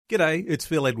G'day, it's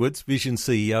Phil Edwards, Vision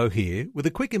CEO here, with a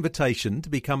quick invitation to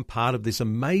become part of this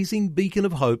amazing beacon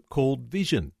of hope called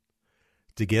Vision.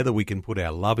 Together we can put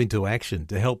our love into action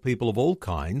to help people of all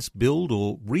kinds build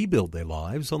or rebuild their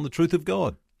lives on the truth of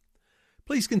God.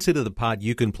 Please consider the part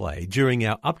you can play during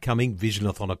our upcoming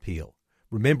Visionathon appeal,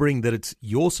 remembering that it's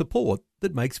your support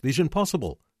that makes Vision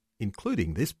possible,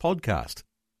 including this podcast.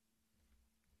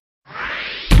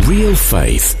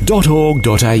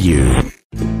 realfaith.org.au.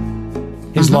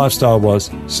 His lifestyle was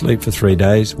sleep for 3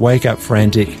 days, wake up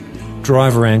frantic,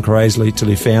 drive around crazily till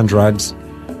he found drugs,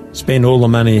 spend all the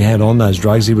money he had on those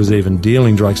drugs. He was even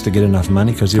dealing drugs to get enough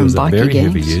money because he was a very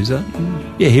heavy user.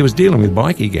 Yeah, he was dealing with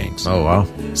bikie gangs. Oh, wow.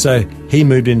 So he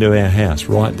moved into our house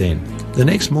right then. The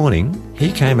next morning,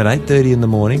 he came at 8:30 in the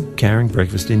morning carrying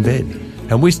breakfast in bed.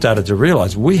 And we started to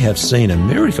realise we have seen a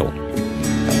miracle.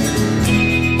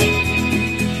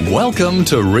 Welcome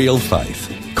to Real Faith.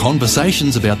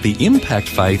 Conversations about the impact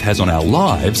faith has on our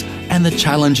lives and the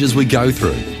challenges we go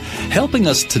through, helping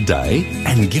us today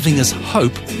and giving us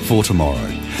hope for tomorrow.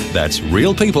 That's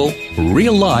real people,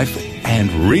 real life, and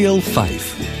real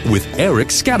faith with Eric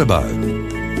Scatterbo.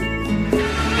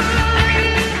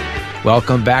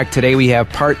 Welcome back. Today we have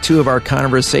part 2 of our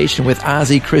conversation with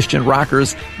Aussie Christian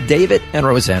rockers David and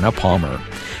Rosanna Palmer.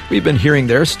 We've been hearing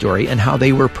their story and how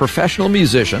they were professional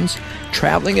musicians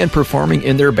traveling and performing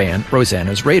in their band,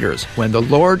 Rosanna's Raiders, when the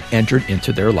Lord entered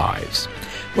into their lives.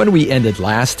 When we ended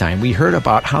last time, we heard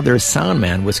about how their sound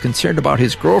man was concerned about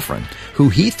his girlfriend, who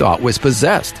he thought was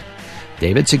possessed.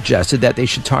 David suggested that they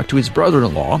should talk to his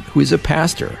brother-in-law, who is a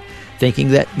pastor, thinking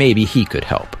that maybe he could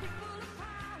help.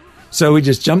 So we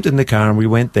just jumped in the car and we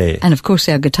went there. And of course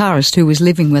our guitarist, who was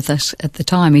living with us at the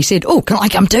time, he said, "Oh, can I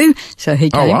come too?" So he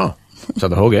came. Oh, wow. So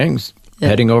the whole gang's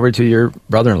heading over to your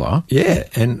brother-in-law. Yeah,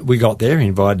 and we got there, he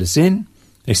invited us in.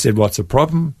 He said, "What's the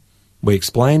problem?" We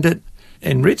explained it.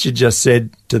 And Richard just said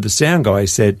to the sound guy, he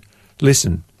said,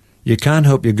 "Listen, you can't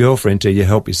help your girlfriend till you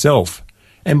help yourself."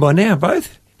 And by now,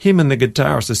 both him and the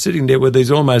guitarist are sitting there with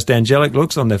these almost angelic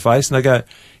looks on their face, and they go,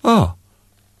 "Oh,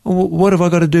 what have I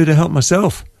got to do to help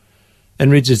myself?"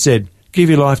 And Richard said, "Give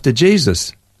your life to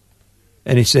Jesus."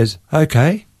 And he says,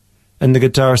 "Okay." And the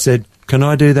guitarist said, "Can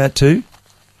I do that too?"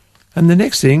 And the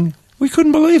next thing, we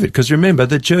couldn't believe it, because remember,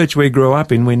 the church we grew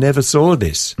up in, we never saw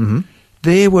this. Mm-hmm.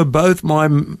 There were both my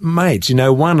mates,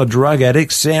 one a drug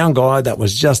addict, sound guy that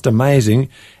was just amazing,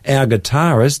 our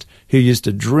guitarist who used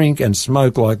to drink and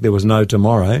smoke like there was no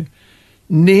tomorrow,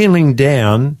 kneeling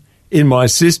down in my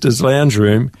sister's lounge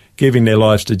room, giving their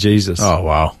lives to Jesus. Oh,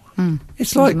 wow.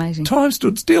 It's like amazing. Time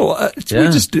stood still.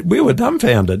 We were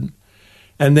dumbfounded.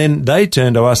 And then they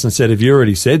turned to us and said, "Have you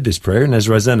already said this prayer?" And as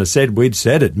Rosanna said, we'd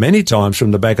said it many times from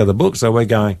the back of the book. So we're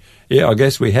going, yeah, I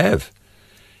guess we have.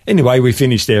 Anyway, we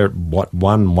finished there at,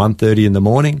 1:30 in the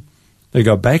morning. We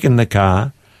got back in the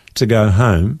car to go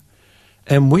home.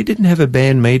 And we didn't have a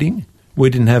band meeting. We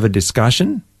didn't have a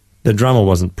discussion. The drummer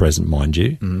wasn't present, mind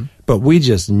you. Mm-hmm. But we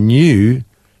just knew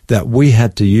that we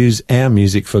had to use our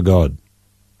music for God.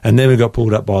 And then we got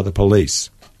pulled up by the police.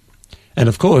 And,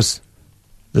 of course,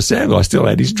 the sound guy still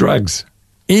had his drugs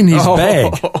in his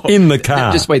bag in the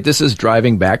car. Just wait, this is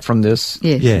driving back from this?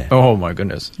 Yes. Yeah. Oh, my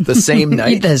goodness. The same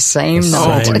night? The same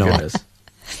night. Oh, my goodness.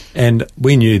 And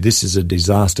we knew this is a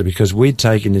disaster because we'd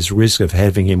taken this risk of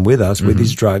having him with us with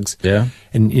his drugs. Yeah.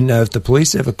 And, if the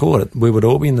police ever caught it, we would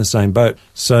all be in the same boat.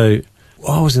 So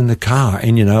I was in the car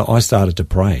and, I started to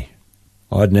pray.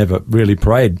 I'd never really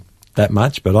prayed that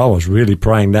much, but I was really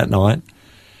praying that night.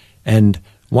 And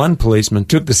one policeman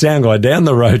took the sound guy down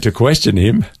the road to question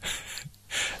him,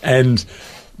 and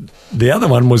the other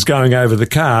one was going over the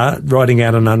car, writing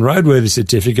out an unroadworthy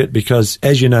certificate because,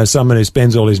 as you know, someone who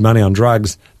spends all his money on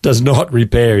drugs does not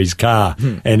repair his car,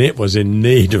 and it was in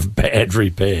need of bad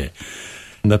repair.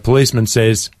 And the policeman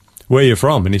says, "Where are you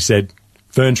from?" And he said,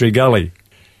 "Ferntree Gully."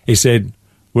 He said,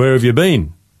 "Where have you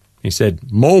been?" He said,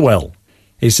 "Morwell."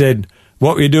 He said,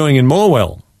 "What were you doing in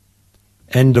Morwell?"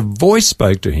 And a voice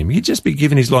spoke to him. He'd just been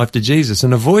given his life to Jesus,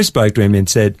 and a voice spoke to him and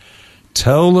said,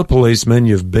 "Tell the policeman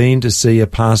you've been to see a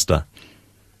pastor."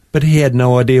 But he had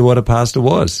no idea what a pastor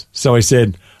was. So he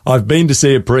said, "I've been to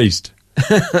see a priest."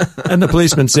 And the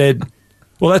policeman said,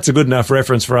 "Well, that's a good enough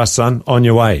reference for us, son. On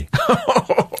your way."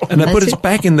 And they put us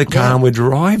back in the car and we're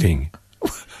driving.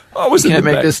 I was You can't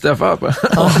make this stuff up. We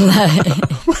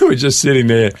were just sitting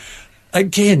there,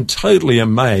 again, totally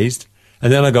amazed.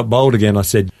 And then I got bold again. I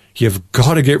said, "You've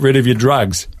got to get rid of your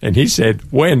drugs." And he said,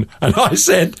 "When?" And I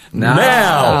said,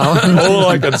 "Now." All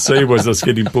I could see was us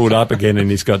getting pulled up again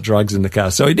and he's got drugs in the car.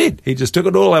 So he did. He just took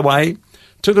it all away,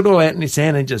 took it all out in his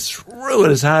hand and just threw it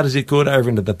as hard as he could over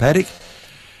into the paddock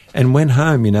and went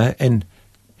home, and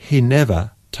he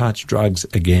never touch drugs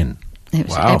again. It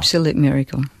was Wow. an absolute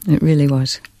miracle. It really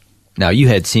was. Now, you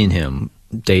had seen him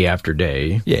day after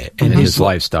day. Yeah, And and his his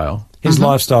lifestyle. His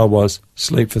lifestyle was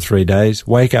sleep for 3 days,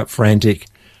 wake up frantic,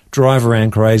 drive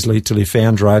around crazily till he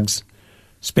found drugs,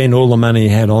 spend all the money he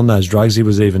had on those drugs. He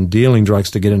was even dealing drugs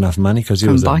to get enough money because he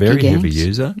From was a bikie very heavy gangs.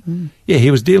 user. Yeah,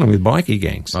 he was dealing with bikie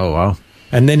gangs. Oh, wow.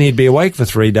 And then he'd be awake for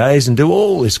 3 days and do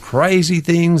all these crazy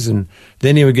things, and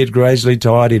then he would get grazily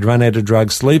tired, he'd run out of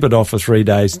drugs, sleep it off for 3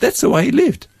 days. That's the way he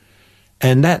lived.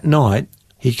 And that night,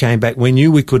 he came back. We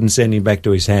knew we couldn't send him back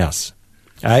to his house.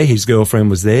 A, his girlfriend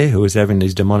was there who was having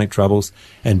these demonic troubles,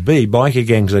 and B, bikie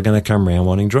gangs are going to come around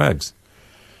wanting drugs.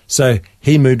 So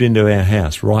he moved into our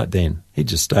house right then. He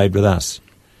just stayed with us.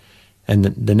 And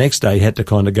the next day, he had to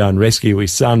kind of go and rescue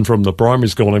his son from the primary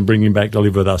school and bring him back to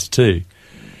live with us too.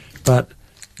 But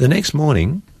the next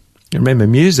morning, remember,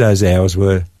 Muso's hours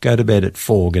were go to bed at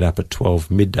 4, get up at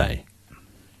 12, midday.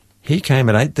 He came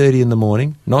at 8:30 in the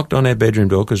morning, knocked on our bedroom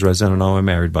door because Rosanna and I were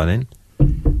married by then,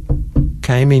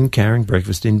 came in carrying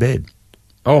breakfast in bed.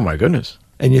 Oh, my goodness.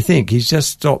 And you think he's just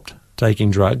stopped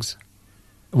taking drugs.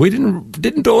 We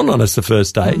didn't dawn on us the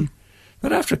first day.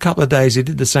 But after a couple of days, he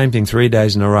did the same thing 3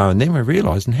 days in a row. And then we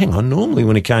realised, and hang on, normally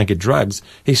when he can't get drugs,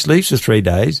 he sleeps for 3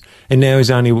 days, and now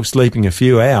he's only sleeping a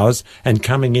few hours and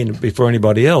coming in before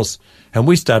anybody else. And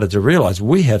we started to realise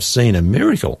we have seen a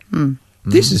miracle.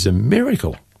 This is a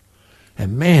miracle.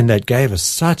 And man, that gave us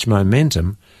such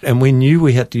momentum. And we knew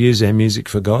we had to use our music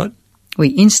for God. We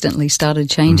instantly started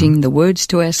changing the words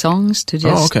to our songs to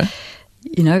just,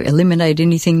 eliminate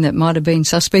anything that might have been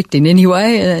suspect in any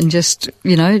way, and just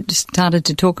started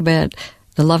to talk about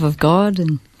the love of God.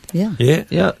 And yeah.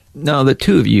 Yeah. Now, the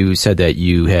two of you said that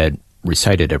you had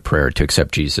recited a prayer to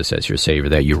accept Jesus as your Savior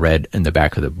that you read in the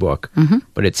back of the book,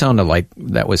 but it sounded like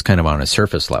that was kind of on a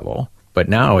surface level. But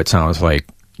now it sounds like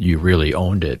you really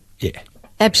owned it. Yeah.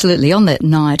 Absolutely. On that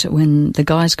night when the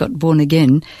guys got born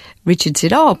again, Richard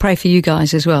said, I'll pray for you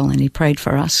guys as well. And he prayed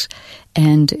for us.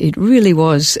 And it really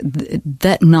was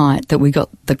that night that we got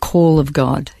the call of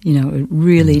God. It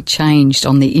really changed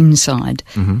on the inside.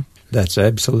 That's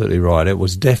absolutely right. It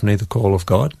was definitely the call of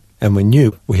God. And we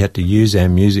knew we had to use our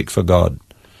music for God.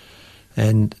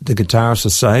 And the guitarist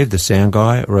was saved, the sound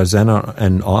guy, Rosanna,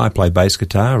 and I play bass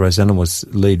guitar. Rosanna was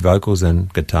lead vocals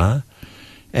and guitar.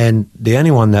 And the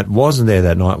only one that wasn't there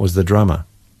that night was the drummer.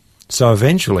 So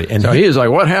eventually... So he was like,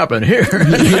 what happened here?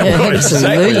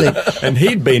 Absolutely. And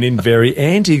he'd been in very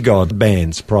anti-God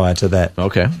bands prior to that.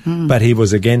 Okay. But he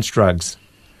was against drugs,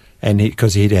 and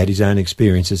because he'd had his own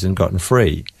experiences and gotten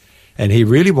free. And he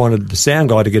really wanted the sound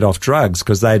guy to get off drugs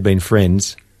because they'd been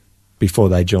friends before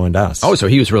they joined us. Oh, so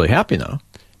he was really happy now.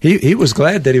 He was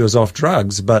glad that he was off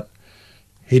drugs, but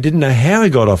he didn't know how he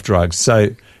got off drugs. So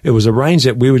it was arranged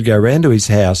that we would go round to his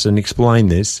house and explain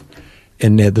this.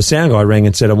 And the sound guy rang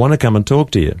and said, I want to come and talk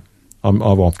to you. I'm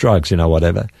off drugs,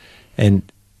 whatever. And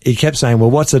he kept saying, well,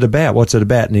 what's it about? What's it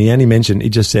about? And he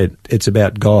just said, it's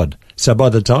about God. So by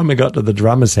the time we got to the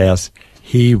drummer's house,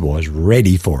 he was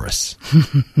ready for us.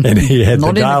 And he had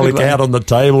the garlic out on the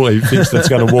table. He thinks that's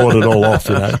going to ward it all off,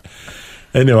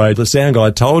 Anyway, the sound guy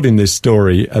told him this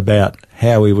story about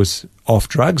how he was off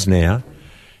drugs now.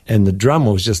 And the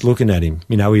drummer was just looking at him.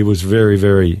 He was very,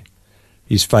 very...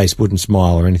 His face wouldn't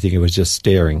smile or anything. He was just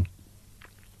staring.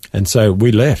 And so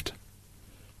we left.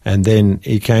 And then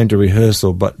he came to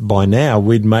rehearsal. But by now,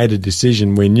 we'd made a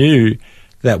decision. We knew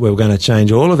that we were going to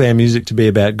change all of our music to be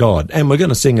about God. And we're going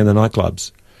to sing in the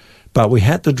nightclubs. But we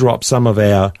had to drop some of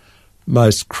our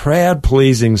most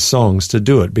crowd-pleasing songs to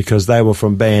do it because they were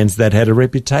from bands that had a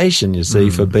reputation, you see,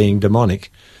 for being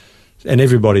demonic. And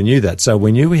everybody knew that. So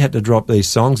we knew we had to drop these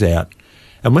songs out.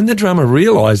 And when the drummer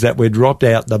realised that we'd dropped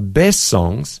out the best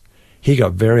songs, he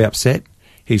got very upset.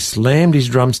 He slammed his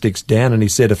drumsticks down and he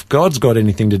said, if God's got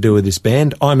anything to do with this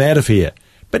band, I'm out of here.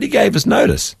 But he gave us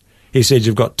notice. He said,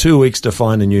 you've got 2 weeks to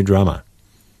find a new drummer.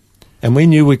 And we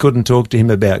knew we couldn't talk to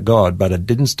him about God, but it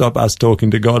didn't stop us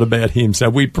talking to God about him. So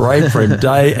we prayed for him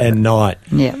day and night.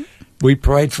 Yeah. We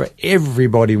prayed for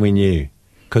everybody we knew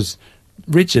because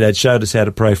Richard had showed us how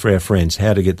to pray for our friends,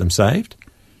 how to get them saved.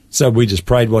 So we just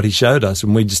prayed what he showed us,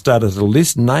 and we just started to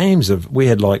list names of, we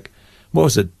had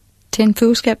 10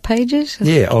 foolscap pages?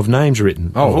 Yeah, of names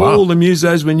written. Oh, of wow. all the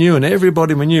musos we knew and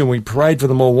everybody we knew, and we prayed for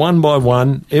them all one by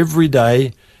one every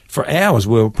day. For hours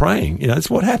we were praying. That's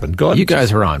what happened. God. You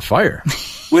guys were on fire.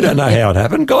 We don't know how it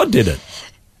happened. God did it.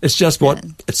 It's just what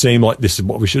it seemed like this is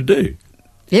what we should do.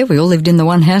 Yeah, we all lived in the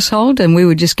one household, and we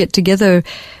would just get together,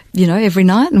 every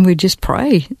night, and we'd just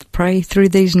pray through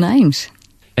these names.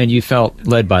 And you felt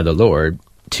led by the Lord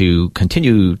to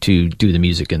continue to do the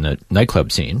music in the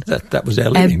nightclub scene. That was our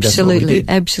living. That's what we Absolutely, did.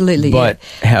 absolutely. But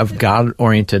have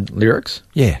God-oriented lyrics?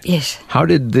 Yeah. yes. How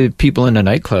did the people in the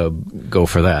nightclub go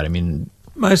for that? I mean,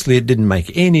 Mostly it didn't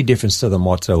make any difference to them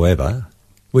whatsoever.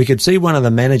 We could see one of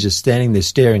the managers standing there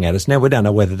staring at us. Now, we don't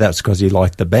know whether that's because he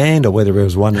liked the band or whether he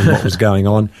was wondering what was going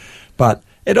on. But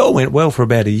it all went well for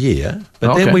about a year.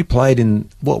 But Okay. then we played in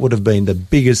what would have been the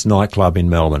biggest nightclub in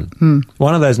Melbourne.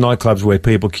 One of those nightclubs where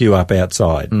people queue up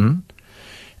outside.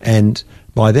 And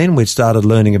by then we'd started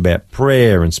learning about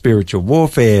prayer and spiritual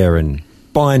warfare and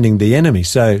binding the enemy.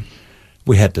 So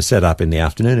we had to set up in the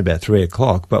afternoon about 3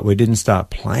 o'clock, but we didn't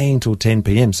start playing till 10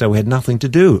 p.m, so we had nothing to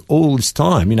do all this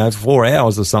time, 4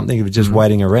 hours or something of just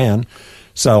waiting around.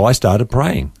 So I started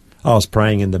praying. I was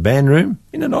praying in the band room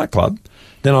in a nightclub.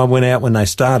 Then I went out when they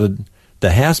started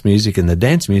the house music and the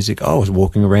dance music. I was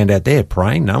walking around out there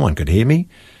praying. No one could hear me.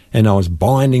 And I was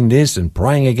binding this and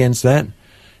praying against that.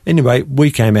 Anyway,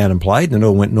 we came out and played and it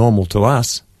all went normal to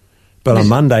us. But on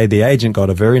Monday, the agent got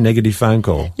a very negative phone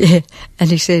call. Yeah, and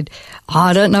he said,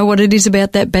 I don't know what it is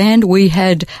about that band. We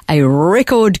had a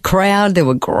record crowd. There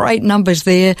were great numbers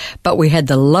there, but we had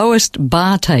the lowest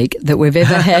bar take that we've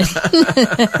ever had.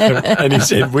 And he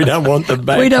said, we don't want them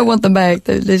back. We don't want them back.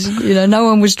 There's, no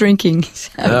one was drinking.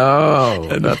 So,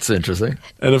 oh, that's interesting.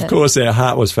 And of course, our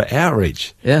heart was for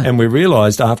outreach. Yeah. And we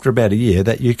realised after about a year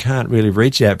that you can't really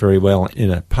reach out very well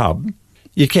in a pub.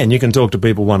 You can talk to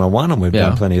people one-on-one, and we've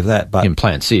done plenty of that, but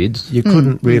Implant seeds. you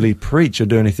couldn't really preach or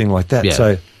do anything like that. Yeah.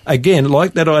 So, again,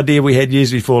 like that idea we had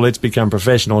years before, let's become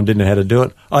professional, and didn't know how to do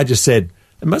it, I just said,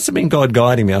 it must have been God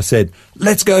guiding me. I said,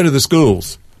 let's go to the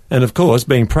schools. And, of course,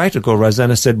 being practical,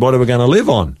 Rosanna said, what are we going to live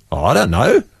on? Oh, I don't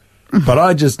know. But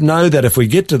I just know that if we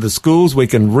get to the schools, we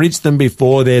can reach them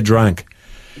before they're drunk.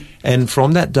 And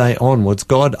from that day onwards,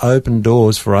 God opened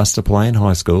doors for us to play in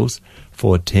high schools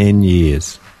for 10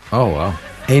 years. Oh, wow.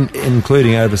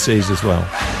 Including overseas as well.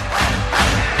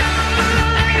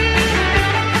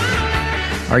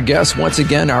 Our guests, once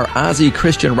again, are Aussie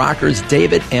Christian rockers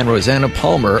David and Rosanna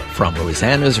Palmer from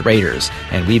Rosanna's Raiders.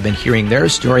 And we've been hearing their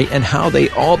story and how they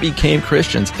all became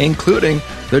Christians, including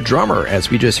the drummer. As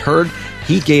we just heard,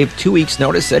 he gave 2 weeks'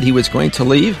 notice that he was going to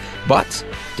leave, but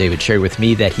David shared with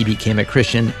me that he became a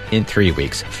Christian in 3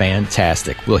 weeks.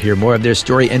 Fantastic. We'll hear more of their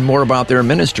story and more about their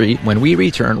ministry when we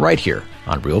return right here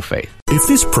on Real Faith. If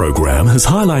this program has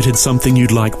highlighted something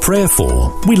you'd like prayer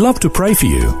for, we'd love to pray for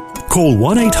you. Call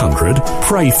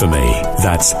 1-800-PRAY-FOR-ME.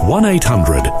 That's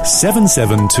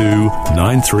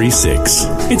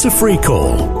 1-800-772-936. It's a free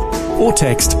call. Or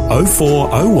text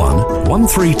 0401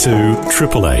 132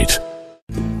 888.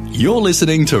 You're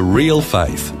listening to Real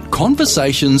Faith,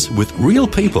 conversations with real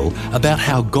people about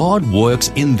how God works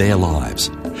in their lives.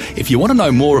 If you want to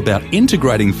know more about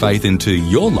integrating faith into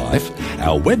your life,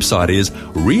 our website is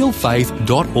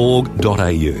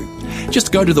realfaith.org.au.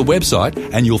 Just go to the website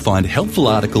and you'll find helpful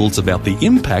articles about the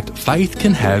impact faith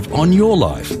can have on your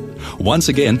life. Once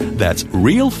again, that's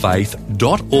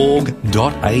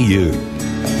realfaith.org.au.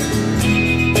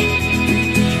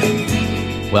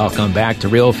 Welcome back to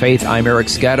Real Faith. I'm Eric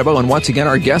Scadabo, and once again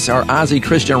our guests are Aussie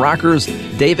Christian rockers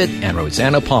David and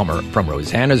Rosanna Palmer from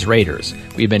Rosanna's Raiders.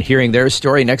 We've been hearing their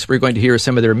story. Next we're going to hear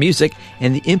some of their music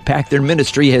and the impact their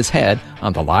ministry has had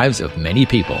on the lives of many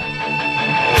people. We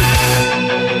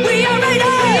are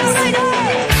Raiders!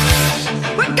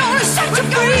 We're gonna set you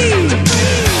free!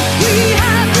 We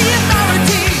have the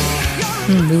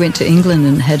authority! we went to England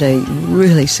and had a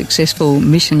really successful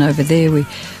mission over there. We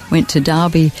went to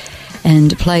Derby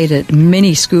and played at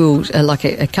many schools, like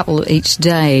a couple each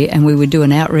day, and we would do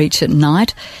an outreach at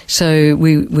night. So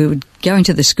we would go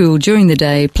into the school during the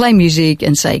day, play music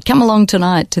and say, come along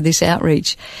tonight to this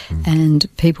outreach. And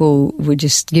people were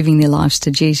just giving their lives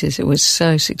to Jesus. It was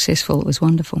so successful. It was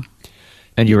wonderful.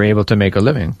 And you were able to make a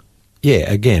living.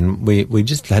 Yeah, again, we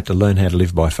just had to learn how to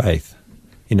live by faith.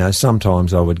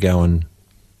 Sometimes I would go and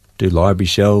do library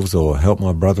shelves or help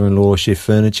my brother-in-law shift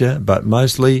furniture, but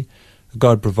mostly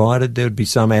God provided. There would be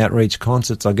some outreach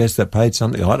concerts, I guess, that paid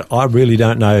something. I really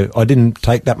don't know. I didn't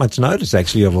take that much notice,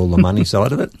 actually, of all the money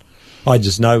side of it. I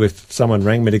just know if someone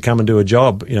rang me to come and do a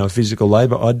job, physical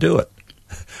labour, I'd do it.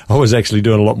 I was actually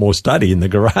doing a lot more study in the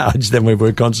garage than we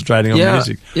were concentrating on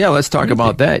music. Yeah, let's talk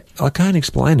about that. I can't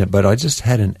explain it, but I just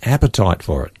had an appetite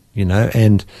for it,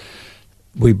 and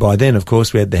by then, of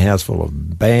course, we had the house full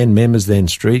of band members, then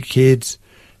street kids,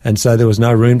 and so there was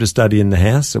no room to study in the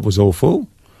house. It was all full.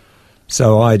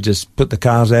 So I just put the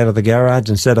cars out of the garage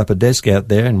and set up a desk out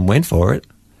there and went for it.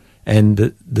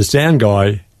 And the sound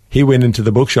guy, he went into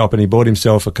the bookshop and he bought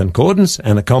himself a concordance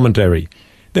and a commentary.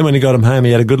 Then when he got them home,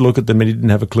 he had a good look at them and he didn't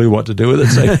have a clue what to do with it,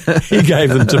 so he gave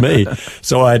them to me.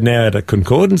 So I had now had a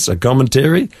concordance, a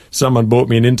commentary. Someone bought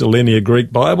me an interlinear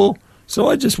Greek Bible. So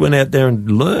I just went out there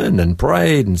and learned and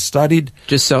prayed and studied.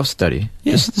 Just self-study,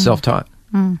 just self-taught.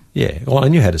 Yeah, well, I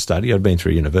knew how to study. I'd been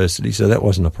through university, so that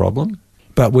wasn't a problem.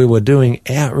 But we were doing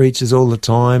outreaches all the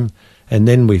time, and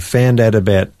then we found out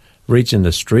about reaching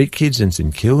the street kids in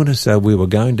St Kilda, so we were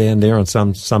going down there on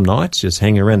some nights, just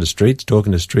hanging around the streets,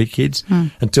 talking to street kids,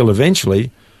 until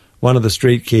eventually one of the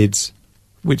street kids,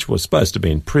 which was supposed to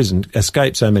be in prison,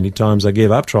 escaped so many times I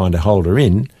gave up trying to hold her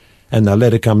in, and they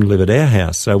let her come and live at our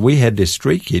house. So we had this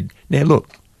street kid. Now look,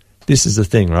 this is the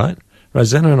thing, right?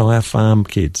 Rosanna and I are farm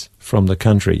kids from the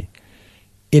country.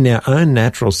 In our own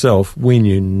natural self, we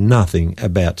knew nothing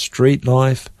about street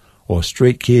life or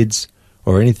street kids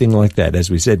or anything like that. As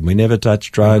we said, we never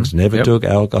touched drugs, never took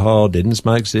alcohol, didn't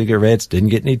smoke cigarettes, didn't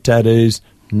get any tattoos,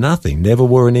 nothing, never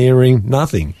wore an earring,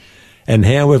 nothing. And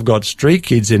how we've got street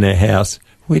kids in our house,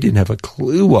 we didn't have a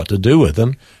clue what to do with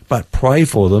them, but pray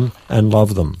for them and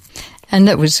love them. And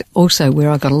that was also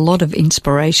where I got a lot of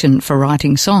inspiration for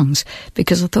writing songs,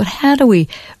 because I thought, how do we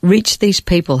reach these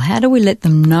people? How do we let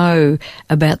them know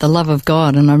about the love of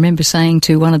God? And I remember saying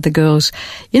to one of the girls,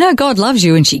 you know, God loves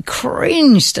you. And she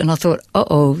cringed. And I thought,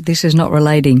 uh-oh, this is not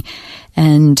relating.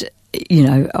 And, you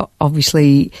know,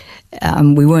 obviously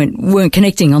we weren't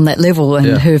connecting on that level.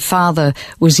 And her father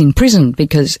was in prison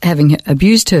because having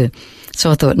abused her. So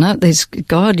I thought, no, there's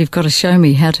God, you've got to show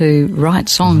me how to write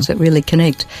songs that really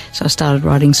connect. So I started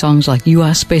writing songs like You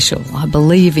Are Special, I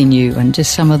Believe in You, and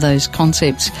just some of those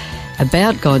concepts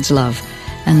about God's love.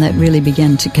 And that really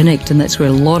began to connect, and that's where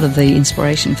a lot of the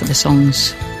inspiration for the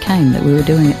songs came that we were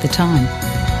doing at the time.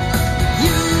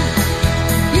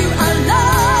 You are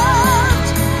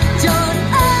loved. Don't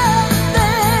ever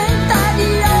think that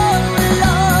you're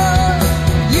alone.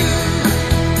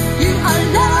 You are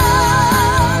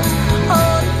loved.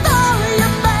 Although you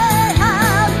may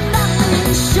have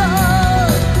nothing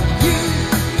shown.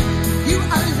 You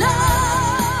are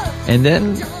loved. And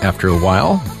then, after a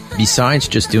while, besides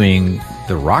just doing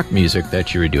the rock music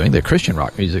that you were doing, the Christian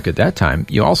rock music at that time,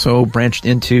 you also branched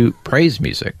into praise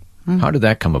music. How did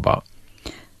that come about?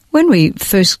 When we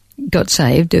first got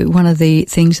saved, one of the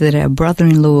things that our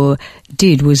brother-in-law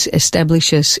did was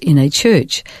establish us in a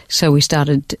church. So we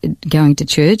started going to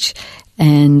church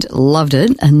and loved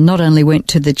it, and not only went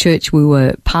to the church we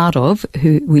were part of,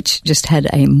 which just had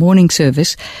a morning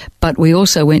service, but we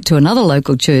also went to another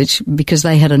local church because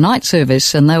they had a night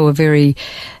service, and they were very,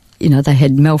 you know, they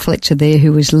had Mel Fletcher there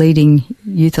who was leading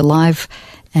Youth Alive,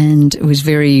 and it was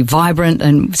very vibrant,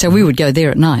 and so we would go there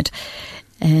at night.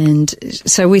 And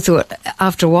so we thought,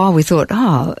 after a while, we thought,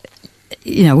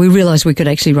 you know, we realised we could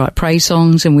actually write praise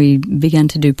songs, and we began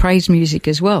to do praise music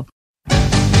as well.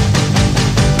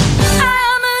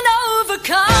 I'm an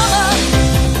overcomer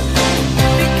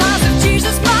because of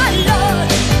Jesus, my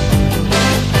Lord.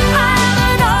 I'm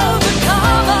an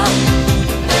overcomer.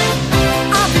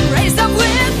 I've been raised up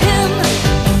with Him.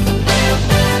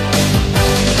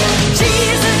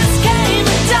 Jesus came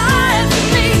and died for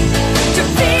me,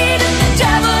 defeated the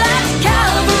devil at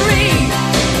Calvary.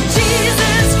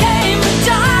 Jesus came and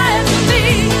died for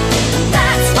me.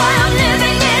 That's why I'm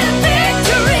living in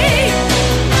victory.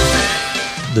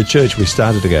 The church we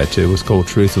started to go to was called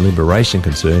Truth and Liberation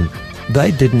Concern.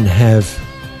 They didn't have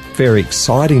very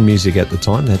exciting music at the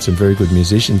time. They had some very good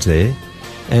musicians there.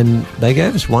 And they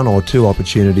gave us one or two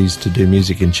opportunities to do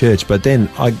music in church. But then,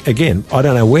 I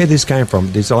don't know where this came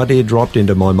from. This idea dropped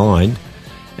into my mind.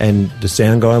 And the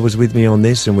sound guy was with me on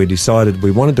this, and we decided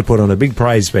we wanted to put on a big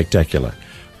praise spectacular.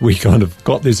 We kind of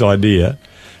got this idea.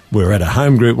 We were at a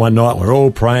home group one night. We're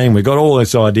all praying. We got all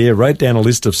this idea, wrote down a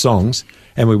list of songs.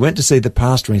 And we went to see the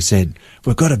pastor, and he said,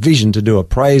 we've got a vision to do a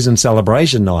praise and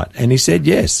celebration night. And he said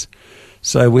yes.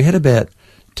 So we had about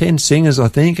 10 singers, I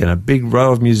think, and a big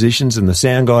row of musicians, and the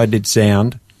sound guy did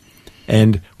sound.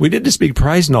 And we did this big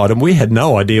praise night, and we had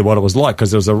no idea what it was like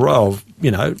because there was a row of,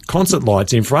 you know, concert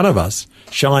lights in front of us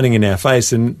shining in our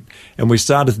face. And we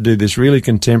started to do this really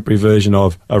contemporary version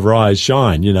of Arise,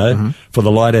 Shine, you know, for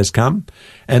the light has come.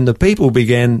 And the people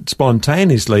began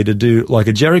spontaneously to do like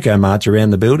a Jericho march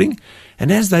around the building.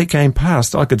 And as they came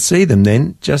past, I could see them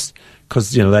then, just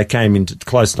because, you know, they came in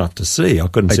close enough to see. I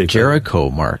couldn't see. A Jericho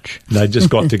march. They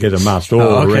just got together marched all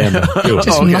around the building.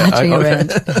 Just marching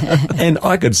around. And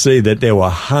I could see that there were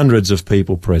hundreds of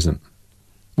people present.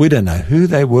 We don't know who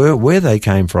they were, where they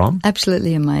came from.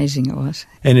 Absolutely amazing it was.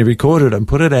 And he recorded it and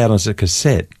put it out as a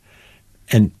cassette.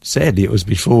 And sadly, it was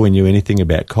before we knew anything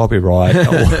about copyright.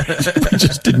 We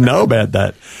just didn't know about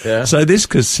that. Yeah. So this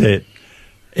cassette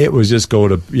It was just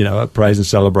called a praise and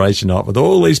celebration night with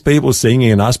all these people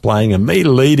singing and us playing and me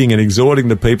leading and exhorting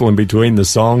the people in between the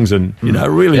songs and,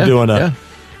 really doing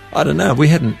I don't know,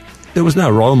 there was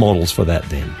no role models for that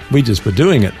then. We just were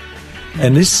doing it.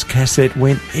 And this cassette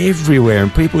went everywhere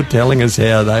and people telling us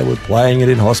how they were playing it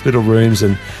in hospital rooms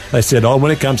and they said,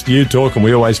 when it comes to you talking,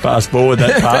 we always fast forward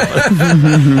that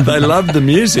part. They loved the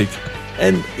music.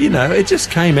 And, it just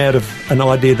came out of an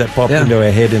idea that popped into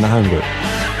our head in a home group.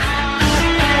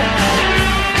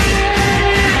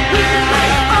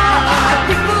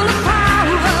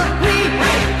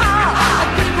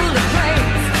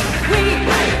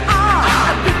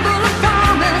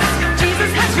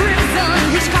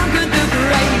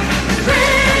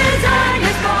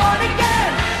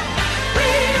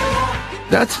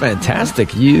 That's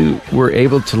fantastic. You were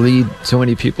able to lead so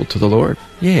many people to the Lord.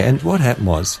 Yeah, and what happened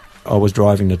was, I was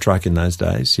driving the truck in those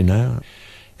days,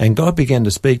 and God began to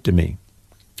speak to me.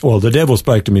 Well, the devil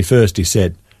spoke to me first. He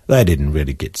said, they didn't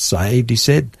really get saved, he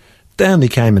said. They only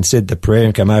came and said the prayer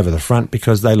and come over the front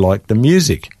because they liked the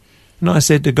music. And I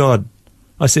said to God,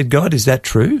 God, is that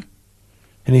true?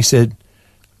 And he said,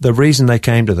 the reason they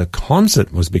came to the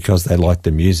concert was because they liked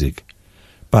the music.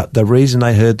 But the reason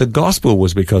they heard the gospel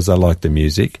was because they liked the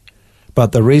music.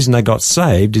 But the reason they got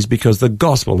saved is because the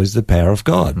gospel is the power of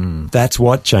God. That's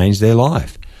what changed their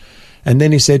life. And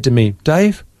then he said to me,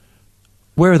 Dave,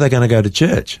 where are they going to go to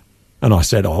church? And I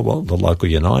said, the local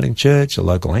Uniting Church, the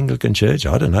local Anglican Church,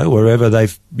 I don't know, wherever they,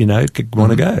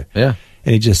 want to go. Yeah.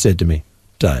 And he just said to me,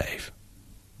 Dave,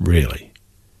 really?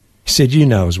 He said, you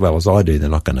know as well as I do they're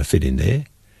not going to fit in there.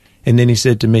 And then he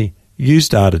said to me, you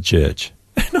start a church.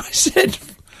 And I said,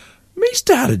 me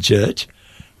start a church?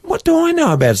 What do I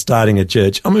know about starting a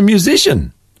church? I'm a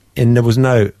musician. And there was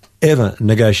no ever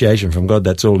negotiation from God.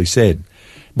 That's all he said.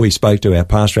 We spoke to our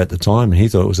pastor at the time and he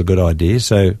thought it was a good idea.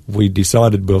 So we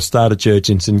decided we'll start a church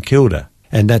in St Kilda.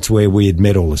 And that's where we had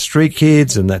met all the street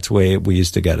kids and that's where we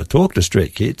used to go to talk to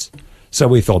street kids. So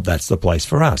we thought that's the place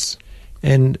for us.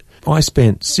 And I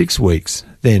spent 6 weeks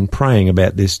then praying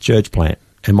about this church plant.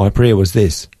 And my prayer was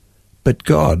this, but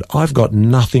God, I've got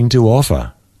nothing to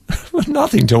offer.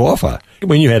 Nothing to offer.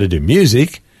 We knew how to do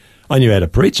music. I knew how to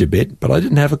preach a bit, but I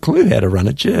didn't have a clue how to run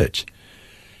a church.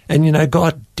 And,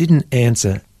 God didn't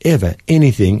answer ever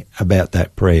anything about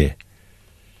that prayer.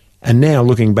 And now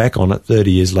looking back on it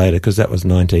 30 years later, because that was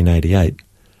 1988,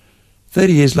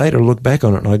 30 years later I look back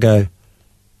on it and I go,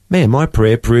 man, my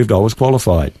prayer proved I was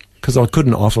qualified because I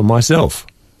couldn't offer myself.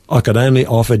 I could only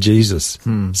offer Jesus.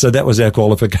 So that was our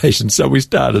qualification. So we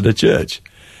started a church.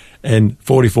 And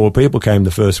 44 people came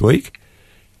the first week.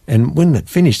 And when it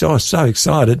finished, I was so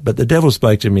excited. But the devil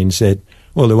spoke to me and said,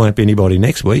 well, there won't be anybody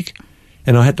next week.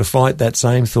 And I had to fight that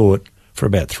same thought for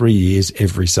about 3 years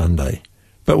every Sunday.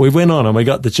 But we went on and we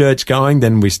got the church going.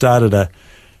 Then we started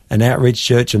an outreach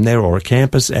church in there, or a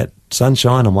campus at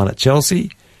Sunshine and one at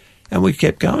Chelsea. And we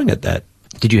kept going at that.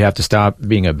 Did you have to stop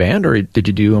being a band or did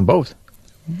you do them both?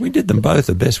 We did them both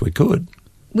the best we could.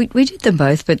 We did them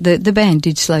both, but the band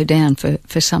did slow down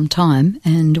for some time,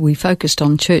 and we focused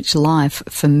on church life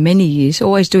for many years,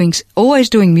 always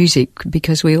doing music,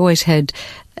 because we always had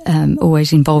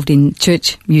always involved in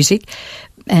church music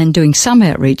and doing some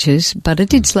outreaches, but it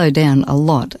did slow down a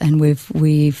lot, and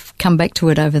we've come back to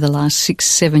it over the last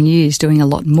 6-7 years, doing a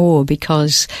lot more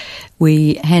because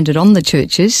we handed on the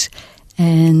churches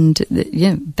and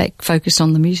back focused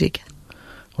on the music.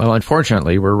 Well,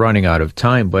 unfortunately, we're running out of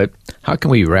time, but how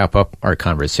can we wrap up our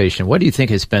conversation? What do you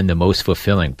think has been the most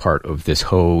fulfilling part of this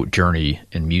whole journey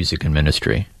in music and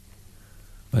ministry?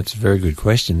 That's a very good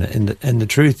question. And the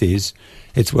truth is,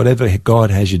 it's whatever God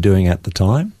has you doing at the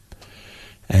time.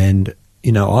 And,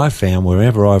 I've found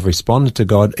wherever I've responded to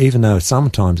God, even though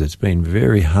sometimes it's been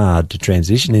very hard to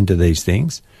transition into these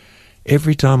things,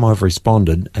 every time I've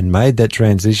responded and made that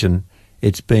transition,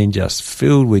 it's been just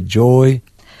filled with joy.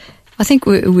 I think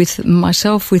with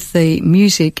myself, with the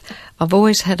music, I've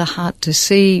always had a heart to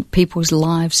see people's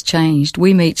lives changed.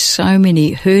 We meet so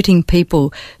many hurting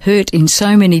people, hurt in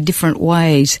so many different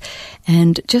ways.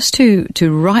 And just to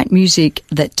write music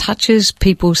that touches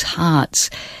people's hearts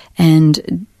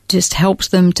and just helps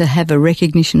them to have a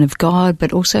recognition of God,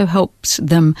 but also helps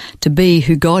them to be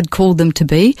who God called them to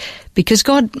be, because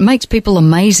God makes people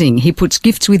amazing. He puts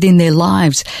gifts within their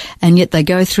lives, and yet they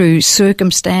go through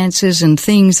circumstances and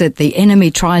things that the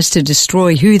enemy tries to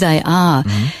destroy who they are.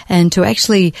 And to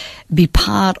actually be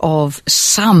part of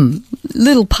some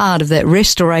little part of that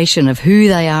restoration of who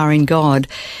they are in God,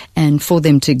 and for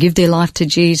them to give their life to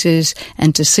Jesus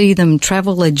and to see them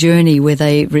travel a journey where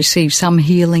they receive some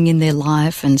healing in their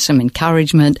life and some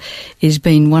encouragement, has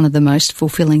been one of the most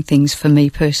fulfilling things for me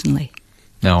personally.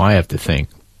 Now, I have to think,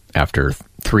 after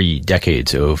 3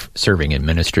 decades of serving in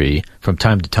ministry, from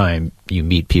time to time you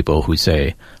meet people who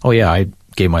say, oh yeah, I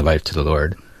gave my life to the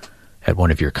Lord at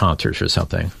one of your concerts or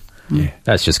something. Yeah.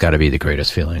 That's just got to be the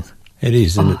greatest feeling. It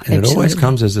is, and, it always absolutely.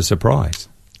 comes as a surprise.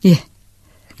 Yeah.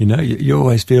 You know, you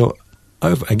always feel,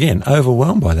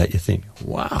 overwhelmed by that. You think,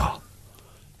 wow.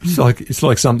 It's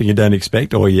like something you don't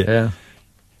expect, or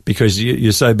because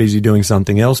you're so busy doing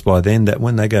something else by then that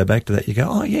when they go back to that, you go,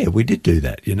 oh yeah, we did do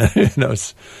that. You know,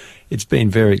 it's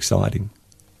been very exciting.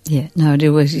 Yeah, no, it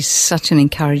was such an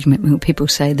encouragement when people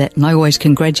say that, and I always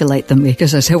congratulate them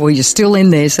because I say, well, you're still in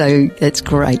there, so that's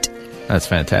great. That's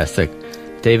fantastic.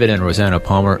 David and Rosanna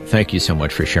Palmer, thank you so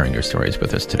much for sharing your stories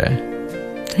with us today.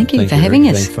 Thank you for having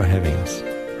us. Thanks for having us.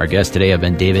 Our guests today have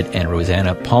been David and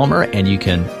Rosanna Palmer, and you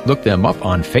can look them up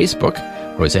on Facebook.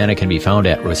 Rosanna can be found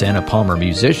at Rosanna Palmer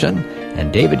Musician,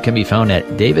 and David can be found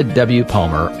at David W.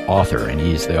 Palmer Author, and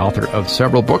he's the author of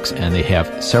several books, and they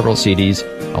have several CDs,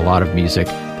 a lot of music,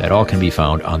 that all can be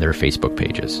found on their Facebook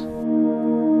pages.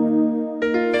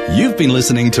 You've been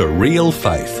listening to Real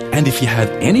Faith, and if you have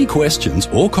any questions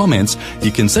or comments, you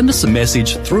can send us a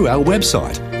message through our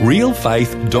website,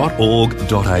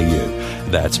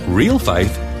 realfaith.org.au. That's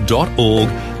realfaith.org.au.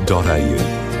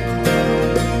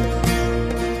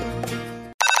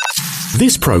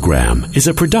 This program is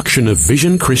a production of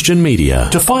Vision Christian Media.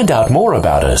 To find out more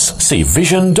about us, see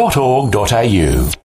vision.org.au.